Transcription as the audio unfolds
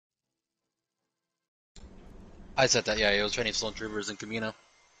I said that, yeah, he was training Stormtroopers in Kamino.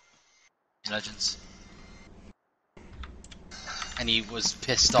 In Legends. And he was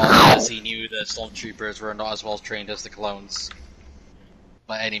pissed off because he knew that Stormtroopers were not as well trained as the clones.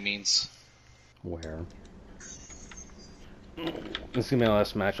 By any means. Where? This is gonna be the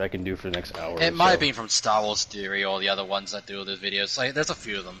last match I can do for the next hour. It might have been from Star Wars Theory or the other ones that do those videos. Like, there's a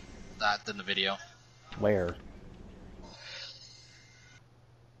few of them that in the video. Where?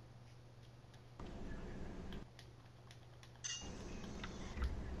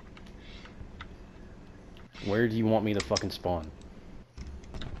 Where do you want me to fucking spawn?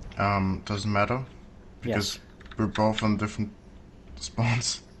 Doesn't matter. Because we're both on different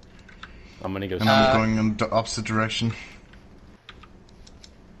spawns. I'm gonna go. And I'm going in the opposite direction.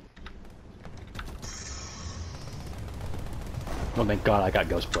 Oh, thank God I got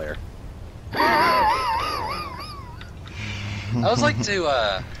Ghost Player. I would like to,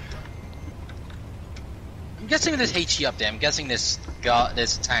 I'm guessing with this HE update, I'm guessing this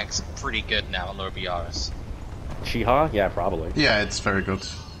tank's pretty good now at lower BRs. Shiha? Yeah, probably. Yeah, it's very good.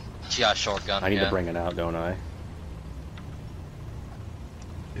 Yeah, shotgun. I need to bring it out, don't I?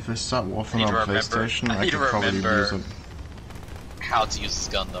 If I start waffling on PlayStation, I could probably use it. How to use this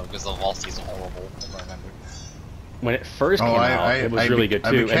gun though, because the velocities are horrible, if I remember. When it first came out, it was really good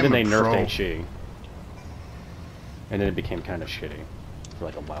too, and then they nerfed HE. And then it became kind of shitty for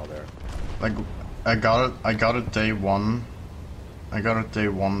like a while there. Like, I got it day one. I got it day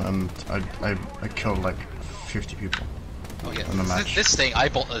one, and I killed like 50 people. Oh yeah, in the match. This thing, I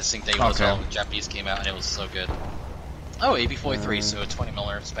bought this thing day one as well when Japanese came out, and it was so good. Oh, AB43, so a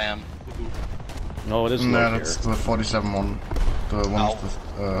 20mm spam. No, it is low No, that's the 47 one. The one with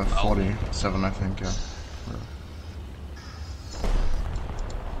 47, I think, yeah.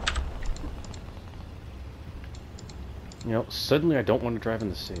 You know, suddenly I don't want to drive in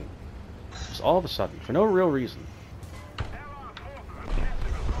the sea. Just all of a sudden, for no real reason.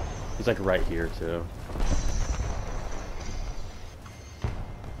 He's like right here, too.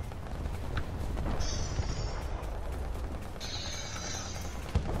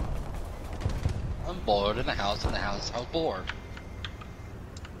 I'm bored in the house, I was bored.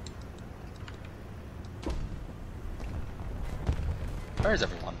 Where is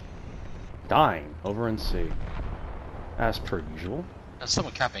everyone? Dying over in C. As per usual. There's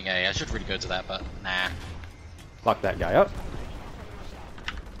someone capping A. I should really go to that, but nah. Lock that guy up.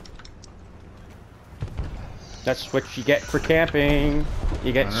 That's what you get for camping.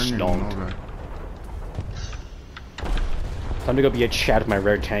 You get stonked. Time to go be a Chad with my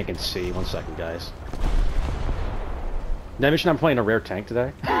rare tank and see. 1 second, guys. Did I mention I'm playing a rare tank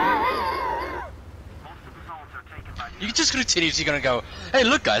today? You just continuously gonna go, hey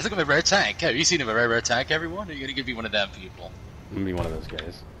look guys, look at my rare tank. Have you seen a rare tank, everyone? Or are you gonna be one of them people? I'm gonna be one of those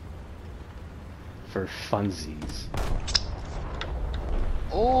guys. For funsies.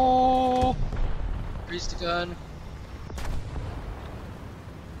 Oh, priest gun.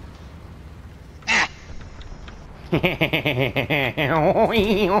 Ah.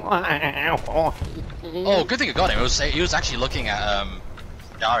 Oh, good thing I got him. He was actually looking at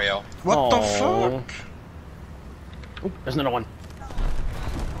Dario. What the fuck? Oh, there's another one.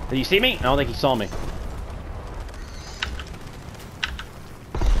 Did you see me? I don't think he saw me.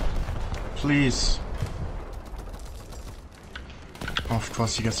 Please. Oh, of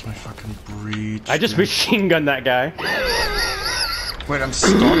course he gets my fucking breach. I just machine gunned that guy. Wait, I'm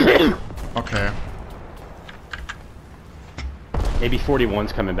stuck. Okay. Maybe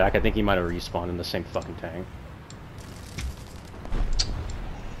 41's coming back. I think he might have respawned in the same fucking tank.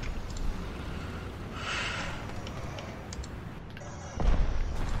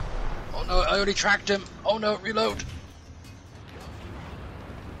 Oh no, I already tracked him. Oh no, reload.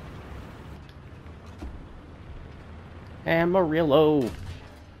 Amarillo.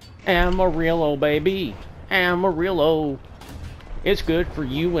 Amarillo, baby. Amarillo. It's good for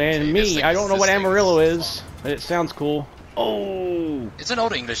you and me. I don't know what Amarillo is, but it sounds cool. Oh! It's an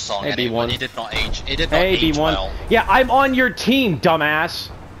old English song, hey, anyway. B1. It did not age. It did not age well. Yeah, I'm on your team, dumbass.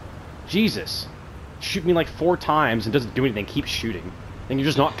 Jesus. Shoot me like 4 times and doesn't do anything. Keep shooting. And you're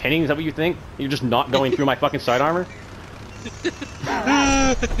just not pinning? Is that what you think? You're just not going through my fucking side armor?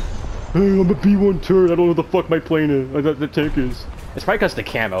 Hey, I'm a B1 turret. I don't know what the fuck my plane is. The tank is. It's probably because the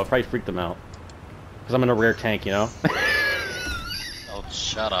camo. It probably freaked them out. Because I'm in a rare tank, you know? Oh,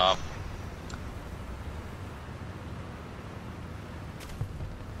 shut up.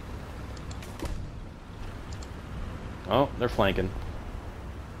 Oh, they're flanking.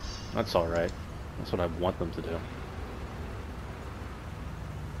 That's alright. That's what I want them to do.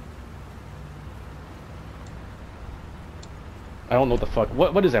 I don't know what the fuck.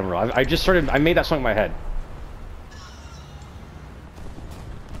 What is Emerald? I just started. I made that song in my head.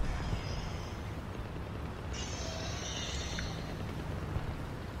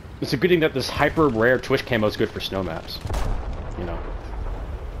 It's a good thing that this hyper rare Twitch camo is good for snow maps. You know.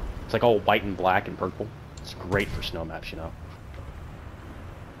 It's like all white and black and purple. It's great for snow maps, you know.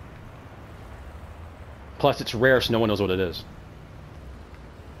 Plus, it's rare, so no one knows what it is.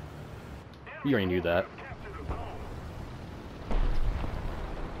 You already knew that.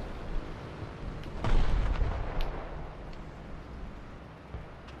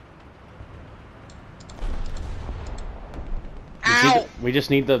 Ow! We just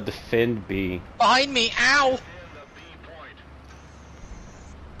need to defend B. Behind me! Ow!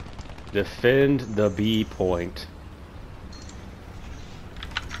 Defend the B point.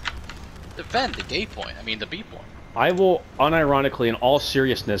 Defend the gay point. I mean the B point. I will, unironically, in all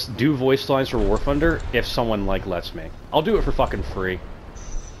seriousness, do voice lines for War Thunder if someone, like, lets me. I'll do it for fucking free.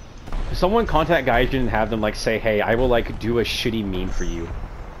 If someone contact Gaijin and have them, like, say, hey, I will, like, do a shitty meme for you.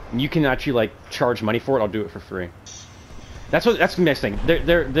 And you can actually, like, charge money for it, I'll do it for free. That's the next thing.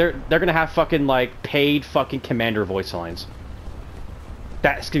 They're gonna have fucking, like, paid fucking commander voice lines.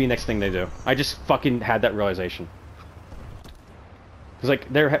 That's gonna be the next thing they do. I just fucking had that realization.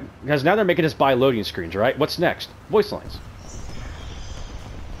 Because now they're making us buy loading screens, right? What's next? Voice lines.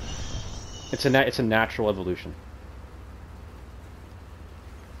 It's a natural evolution.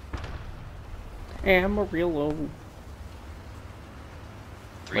 Amarillo.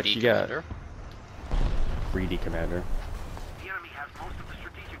 3D What you commander. got? 3D commander. The enemy has most of the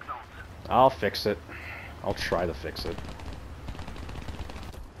strategic zones. I'll fix it. I'll try to fix it.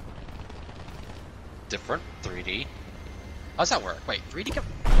 Different 3D. How's that work? Wait, 3D?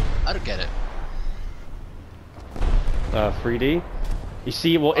 I don't get it. 3D? You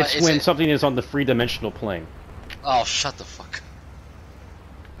see, well, it's when it... something is on the three-dimensional plane. Oh, shut the fuck.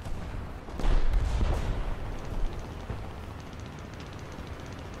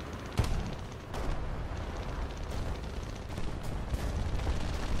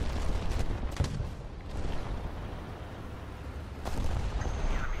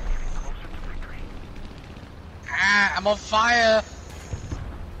 Ah, I'm on fire!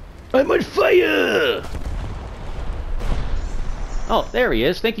 I'm on fire! Oh, there he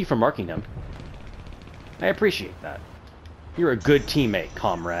is. Thank you for marking him. I appreciate that. You're a good teammate,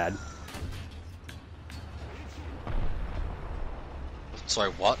 comrade.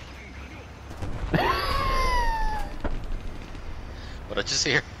 Sorry, what? What did you just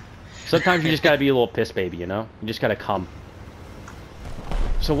hear? Sometimes you just gotta be a little piss baby, you know? You just gotta come.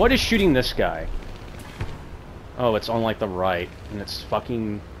 So what is shooting this guy? Oh, it's on, like, the right. And it's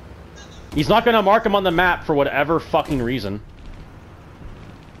fucking... He's not gonna mark him on the map for whatever fucking reason.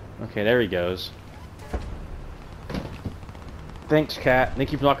 Okay, there he goes. Thanks, Cat.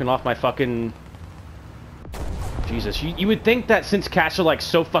 Thank you for knocking off my fucking... Jesus, you would think that since cats are, like,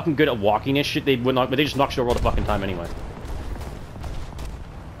 so fucking good at walking and shit, they would not... But they just knock you over all the fucking time anyway.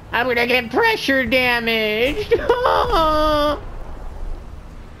 I'm gonna get pressure damaged!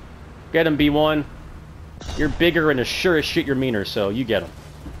 Get him, B1. You're bigger and as sure as shit you're meaner, so you get him.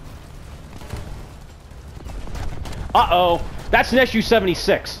 Uh-oh! That's an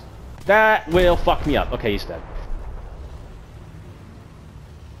SU-76. That will fuck me up. Okay, he's dead.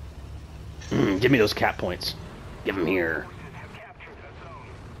 Give me those cat points. Give them here.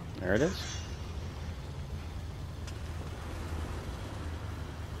 There it is.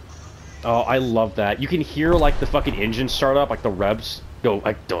 Oh, I love that. You can hear, like, the fucking engine start up, like the revs go,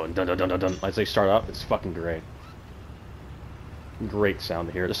 like, dun dun dun dun dun dun, as they start up. It's fucking great. Great sound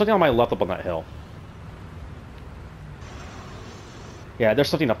to hear. There's something on my left up on that hill. Yeah, there's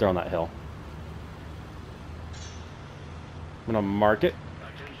something up there on that hill. I'm gonna mark it.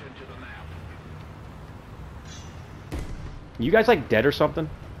 You guys, like, dead or something?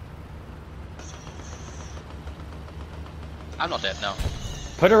 I'm not dead, no.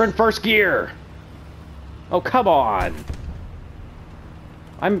 Put her in first gear! Oh, come on!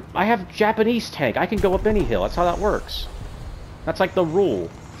 I have Japanese tank. I can go up any hill. That's how that works. That's like the rule.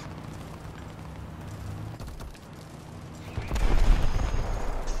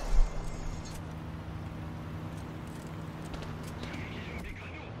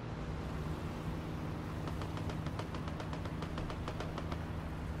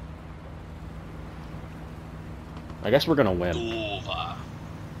 I guess we're gonna win. Over.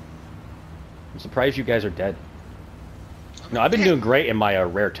 I'm surprised you guys are dead. No, I've been doing great in my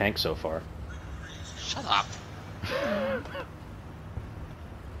rare tank so far. Shut up.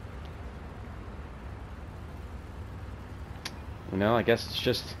 You know, I guess it's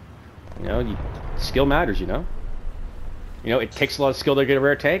just, you know, skill matters, you know? You know, it takes a lot of skill to get a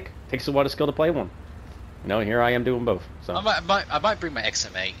rare tank. It takes a lot of skill to play one. You know, and here I am doing both. So I might bring my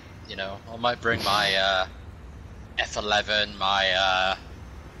XM8, you know? I might bring my, F11, my,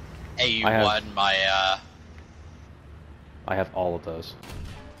 AU1, my I have all of those.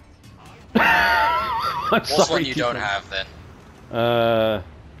 I'm what's sorry, one you don't people. have then?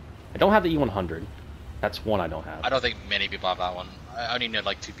 I don't have the E100. That's one I don't have. I don't think many people have that one. I only know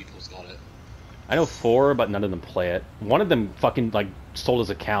like 2 people who's got it. I know 4, but none of them play it. One of them fucking like sold his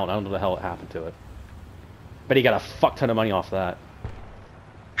account. I don't know what the hell happened to it. But he got a fuck ton of money off that.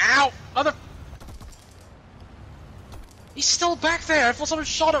 Ow! Mother... He's still back there! I thought someone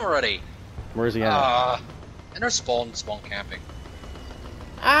shot him already! Where is he at? And they're spawn camping.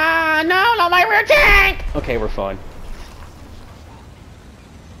 Ah, no, not my rear tank! Okay, we're fine.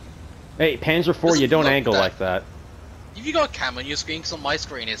 Hey, Panzer IV, Doesn't you don't look angle that- like that. If you got cam on your screen, 'cause on my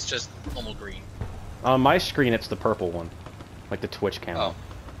screen it's just normal green. On my screen, it's the purple one. Like the Twitch camera. Oh.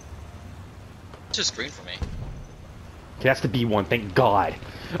 It's just green for me. Okay, that's the B1, thank God.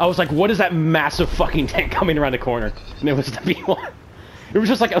 I was like, what is that massive fucking tank coming around the corner? And it was the B1. It was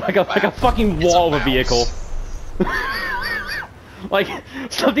just like a fucking It's a wall of a mouse. vehicle. Like,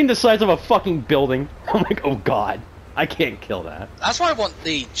 something the size of a fucking building. I'm like, oh God, I can't kill that. That's why I want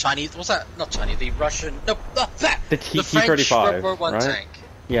the Chinese, what's that? Not Chinese, the Russian, no, that! The French T-35, World War I right? tank.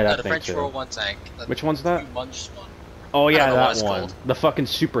 Yeah, No, that the thing French too. World War I tank. Which one's that? Munch one. Oh I yeah, don't know what that it's one. called. The fucking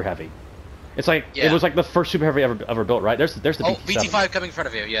super heavy. It's like, it Yeah. was like the first super heavy ever built, right? There's the Oh, BT-7. BT5 coming in front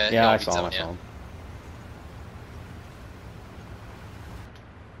of you, yeah. Yeah, I BT7, saw him, I yeah. saw him.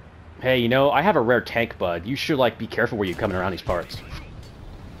 Hey, you know, I have a rare tank, bud. You should, like, be careful where you're coming around these parts.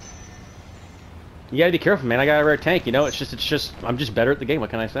 You gotta be careful, man. I got a rare tank, you know? It's just, I'm just better at the game, what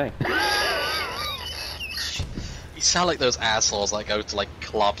can I say? You sound like those assholes that go to like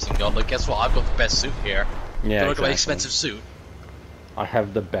clubs and go, look, guess what? I've got the best suit here. Yeah, Don't look at my exactly. expensive suit. I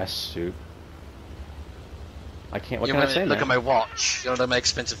have the best suit. I can't, what You can I wanna say, look man? at my watch. You know, my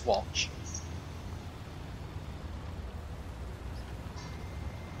expensive watch.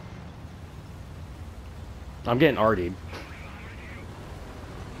 I'm getting RD'd.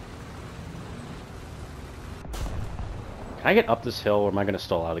 Can I get up this hill, or am I gonna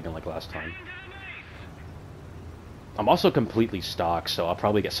stall out again like last time? I'm also completely stocked, so I'll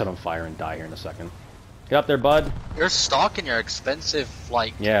probably get set on fire and die here in a second. Get up there, bud. You're stocking your expensive,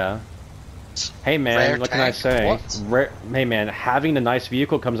 like, Yeah. Hey man, rare what can I tank. say? What? Hey man, having a nice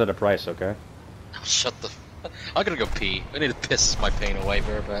vehicle comes at a price, okay? Oh, shut the. I'm gonna go pee. I need to piss my pain away.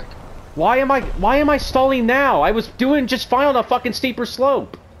 Be right back. Why am I stalling now? I was doing just fine on a fucking steeper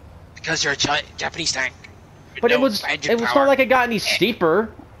slope. Because you're a Japanese tank. with But no it was engine not power. like it got any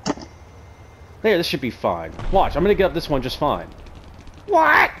steeper. There, this should be fine. Watch, I'm gonna get up this one just fine.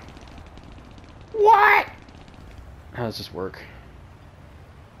 What? What? How does this work?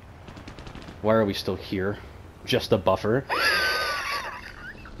 Why are we still here? Just a buffer.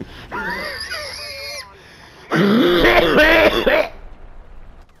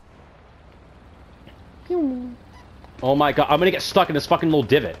 Oh my god, I'm gonna get stuck in this fucking little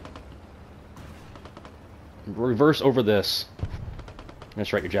divot. Reverse over this.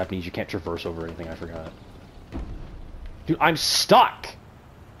 That's right, you're Japanese, you can't traverse over anything, I forgot. Dude, I'm stuck!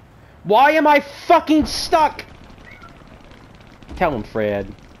 Why am I fucking stuck? Tell him,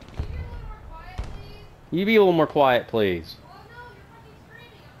 Fred. You be a little more quiet, please.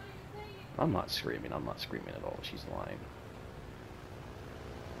 I'm not screaming at all. She's lying.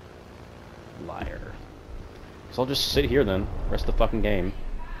 Liar. So I'll just sit here then, rest of the fucking game.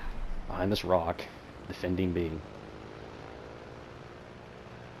 Behind this rock, defending B.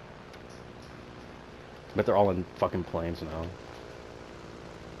 Bet they're all in fucking planes now.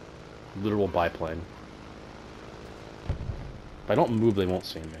 Literal biplane. If I don't move, they won't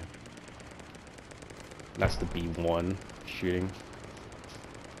see me. That's the B1 shooting.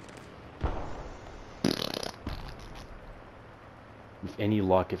 With any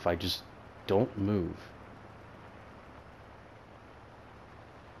luck, if I just don't move.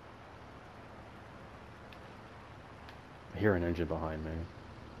 I hear an engine behind me.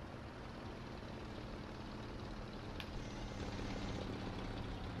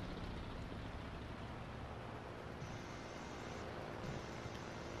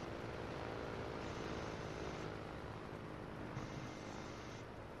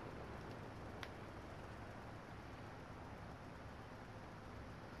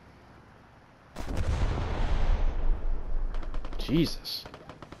 Jesus.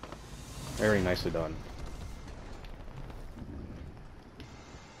 Very nicely done.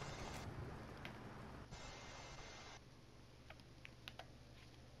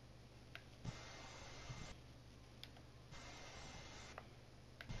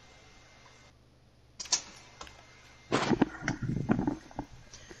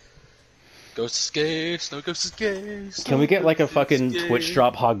 Ghost escapes, no ghost escapes. Can we get like a fucking Twitch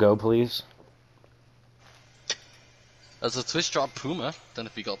drop Hog Go, please? There's a Twitch drop Puma. Don't know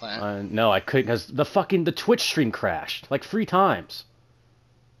if you got that. No, I couldn't because the Twitch stream crashed like 3 times.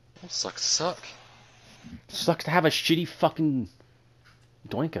 Oh, suck. Sucks to have a shitty fucking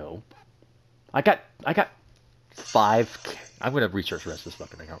Doinko. I got 5. I'm gonna research the rest of this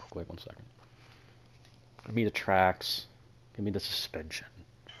fucking thing out real quick. 1 second. Give me the tracks. Give me the suspension.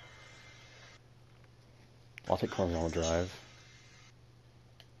 I'll take Coronado Drive.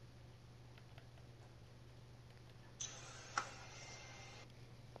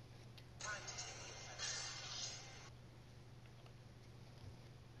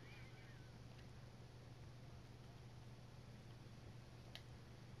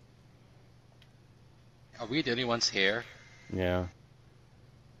 Are we the only ones here? Yeah.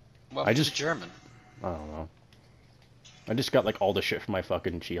 Well, I just- German. I don't know. I just got like all the shit from my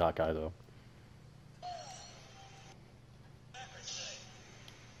fucking Chi-Hawkeye though.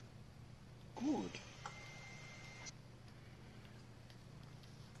 Good.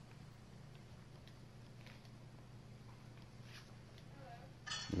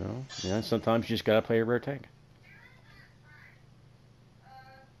 You know? Yeah, sometimes you just gotta play a rare tank.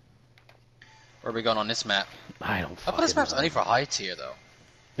 Where are we going on this map? I don't I fucking thought this map's know. only for high tier though.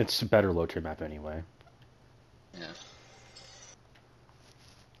 It's a better low tier map anyway. Yeah.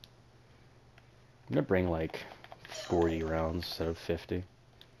 I'm gonna bring like 40 rounds instead of 50.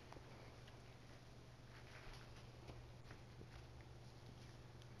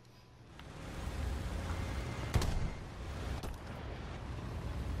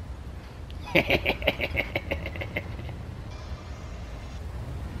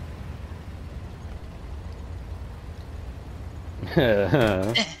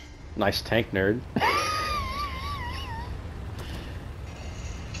 Nice tank nerd.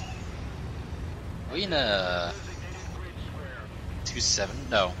 Are we in a 2-7?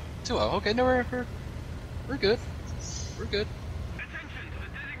 No. 2-0. Okay, no, we're good. We're good.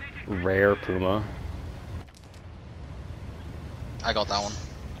 Rare Puma. I got that one.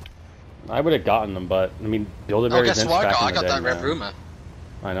 I would have gotten them, but I mean, Oh, Build-A-Bear guess events what? back in I the got day, that red man. Puma.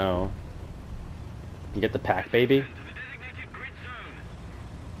 I know. You get the pack, baby.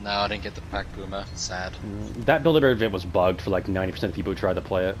 No, I didn't get the pack Puma. Sad. That Build-A-Bear event was bugged for like 90% of people who tried to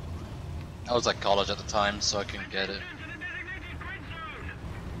play it. I was at college at the time, so I couldn't get it.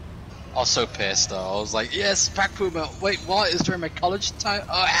 I was so pissed though. I was like, yes, pack Puma. Wait, what? Is during my college time?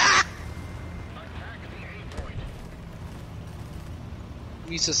 Oh, ah!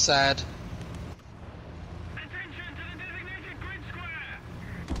 Me so sad.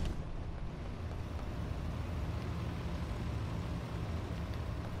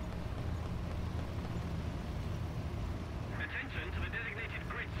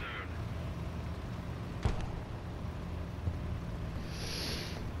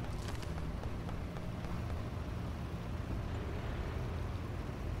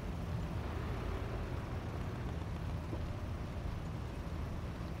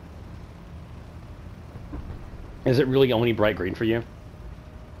 Is it really only bright green for you?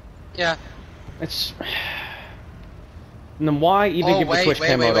 Yeah. It's. And then why even give the Twitch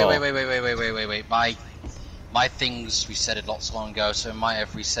camo at all? Wait. My things resetted lots long ago, so it might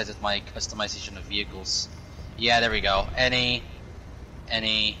have resetted my customization of vehicles. Yeah, there we go. Any.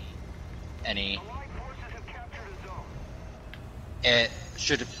 It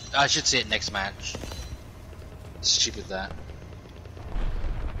should. I should see it next match. Stupid that.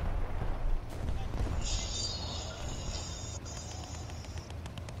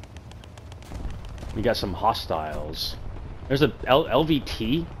 You got some hostiles. There's a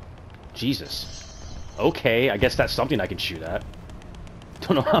LVT? Jesus. Okay, I guess that's something I can shoot at.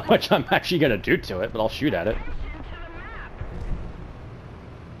 Don't know how much I'm actually gonna do to it, but I'll shoot at it.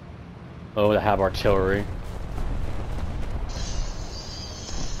 Oh, they have artillery.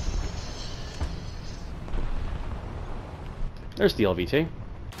 There's the LVT.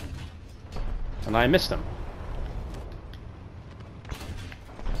 And I missed him.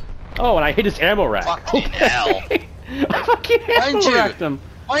 Oh, and I hit his ammo rack. Fucking hell. I fucking ammo racked him.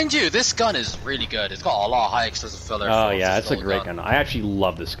 Mind you, this gun is really good. It's got a lot of high explosive filler. Oh for yeah, a it's a little great gun. I actually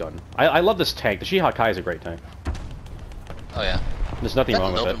love this gun. I love this tank. The Chi-Hawkeye is a great tank. Oh yeah. There's nothing If it had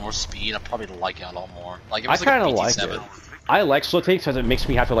wrong a with little it. bit more speed, I probably like it a lot more. Like, it I was kind of like like a it. PT7. I like slow tanks because it makes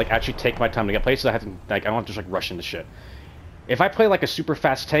me have to like actually take my time to get places. I have to like I don't have to just like rush into shit. If I play like a super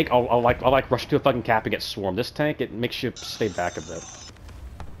fast tank, I'll like rush to a fucking cap and get swarmed. This tank, it makes you stay back a bit.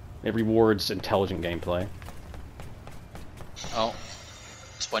 It rewards intelligent gameplay. Oh.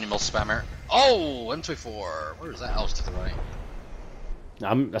 20 mil spammer. Oh! M24. Where is that else to the right?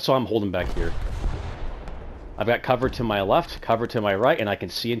 That's why I'm holding back here. I've got cover to my left, cover to my right, and I can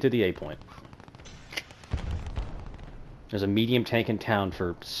see into the A point. There's a medium tank in town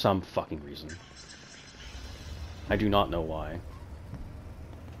for some fucking reason. I do not know why.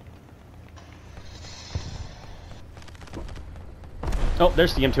 Oh,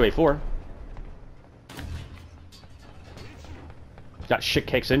 there's the M2A4. Got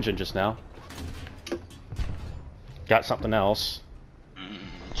shitcake's engine just now. Got something else.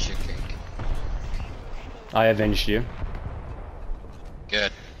 Shit cake. I avenged you.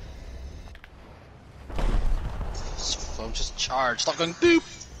 Good. Phone just charge. Stop going boop,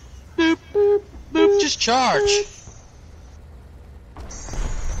 boop, boop, boop. Just charge.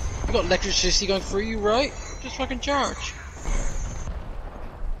 You got electricity going through you, right? Just fucking charge.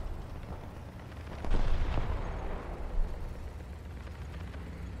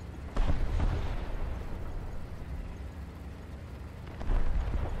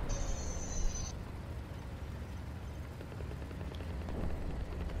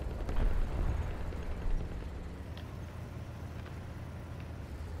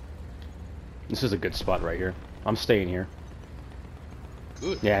 This is a good spot right here. I'm staying here.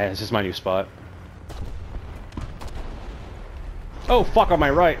 Good. Yeah, this is my new spot. Oh, fuck, on my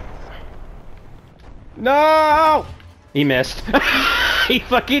right. No! He missed. he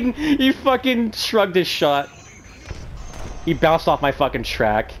fucking shrugged his shot. He bounced off my fucking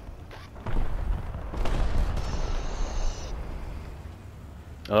track.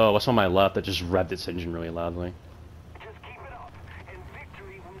 Oh, what's on my left that just revved its engine really loudly?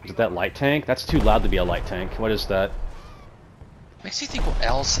 Is it that light tank? That's too loud to be a light tank. What is that? Makes you think what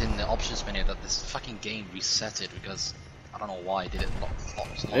else in the options menu that this fucking game reset it because I don't know why it did it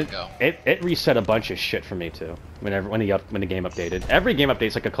so long ago. It reset a bunch of shit for me too. When the game updated. Every game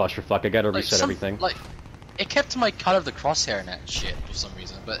updates like a clusterfuck. I gotta reset everything. Like, it kept my cut of the crosshair and that shit for some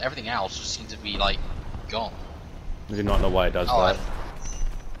reason, but everything else just seemed to be like gone. I do not know why it does that.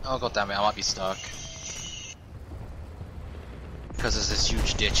 Oh god damn it! I might be stuck. Because there's this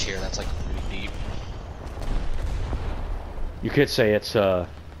huge ditch here that's like really deep. You could say it's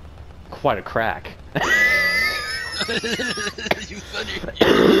quite a crack. You funny.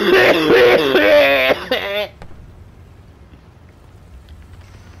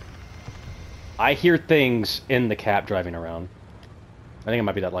 I hear things in the cap driving around. I think it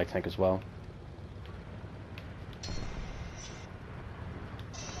might be that light tank as well.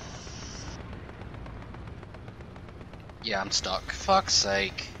 Yeah, I'm stuck. Fuck's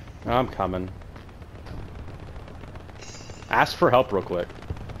sake. I'm coming. Ask for help real quick.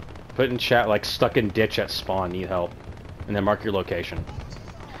 Put in chat like stuck in ditch at spawn, need help. And then mark your location.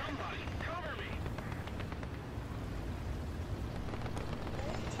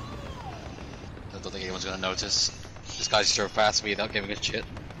 I don't think anyone's gonna notice. This guy just drove past me without giving a shit.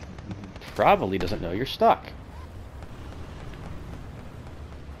 Probably doesn't know you're stuck.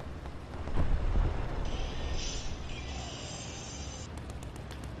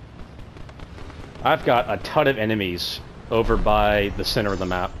 I've got a ton of enemies over by the center of the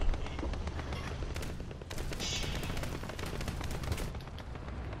map.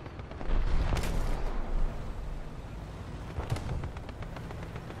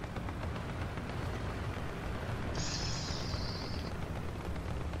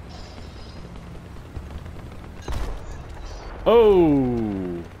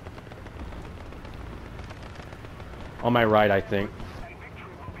 Oh! On my right, I think.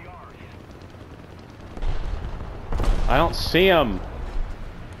 I don't see him.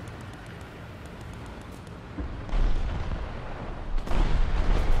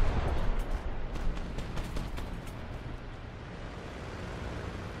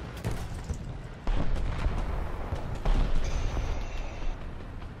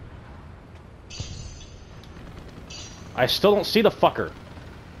 I still don't see the fucker.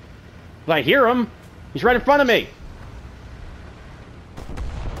 But I hear him. He's right in front of me.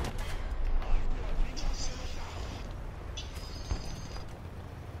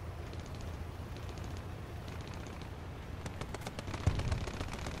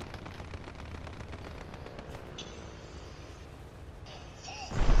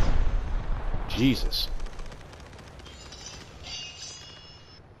 Jesus.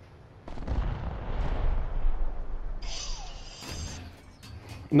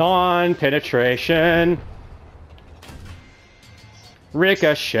 Non-penetration.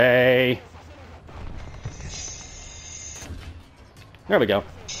 Ricochet. There we go.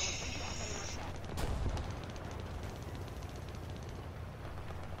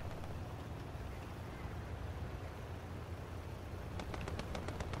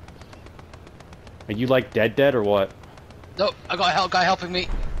 Are you like dead or what? No, I got a guy helping me.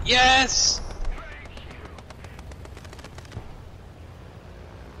 Yes!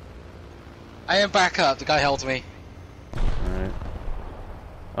 I am back up. The guy held me. Alright.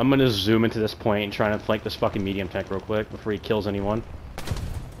 I'm gonna zoom into this point and try to flank this fucking medium tank real quick before he kills anyone.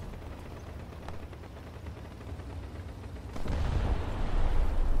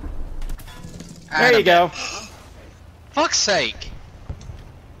 There you go. Fuck's sake!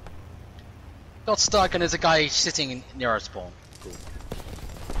 Got stuck and there's a guy sitting near our spawn. Cool.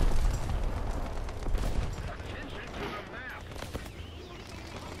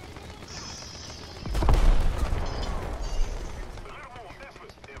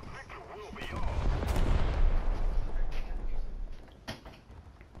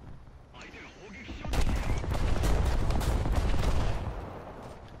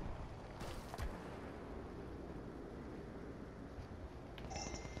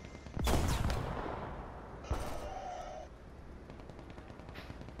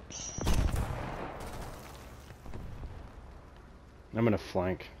 I'm gonna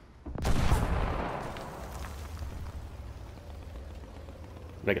flank.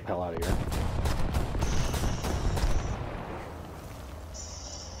 Gotta get the hell out of here.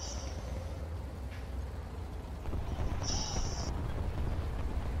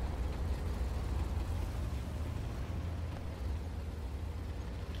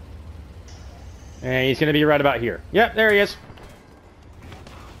 And he's gonna be right about here. Yep, there he is.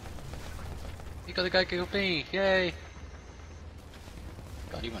 You got the guy killed me, yay!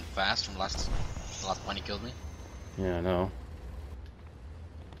 God, he went fast from the last point he killed me. Yeah, I know.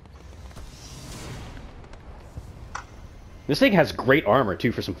 This thing has great armor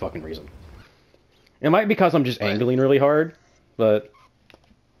too for some fucking reason. It might be because I'm just angling really hard, but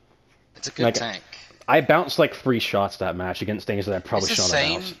it's a good tank. I bounced like 3 shots that match against things that I probably shouldn't have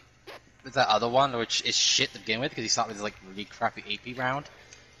bounced. It's the same with that other one, which is shit to begin with because he started with like really crappy AP round.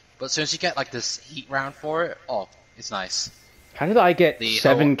 But as soon as you get like this heat round for it, oh, it's nice. How did I get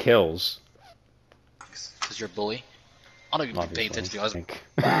 7 kills? Because you're a bully. I don't even pay attention to you.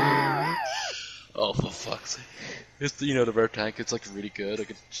 Oh, for fuck's sake. It's the, the rare tank, it's like really good. I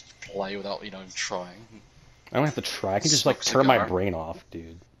could just play without, trying. I don't have to try. I can just like turn my brain off,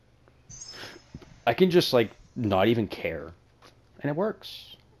 dude. I can just like not even care. And it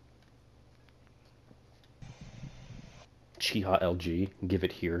works. Chiha LG, give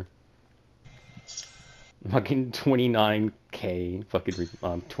it here. Fucking 29k, fucking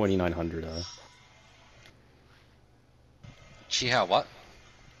 2900. Chiha what?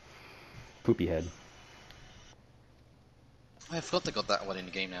 Poopy head. I forgot they got that one in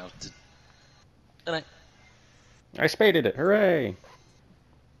the game now. Did I? I spaded it, hooray!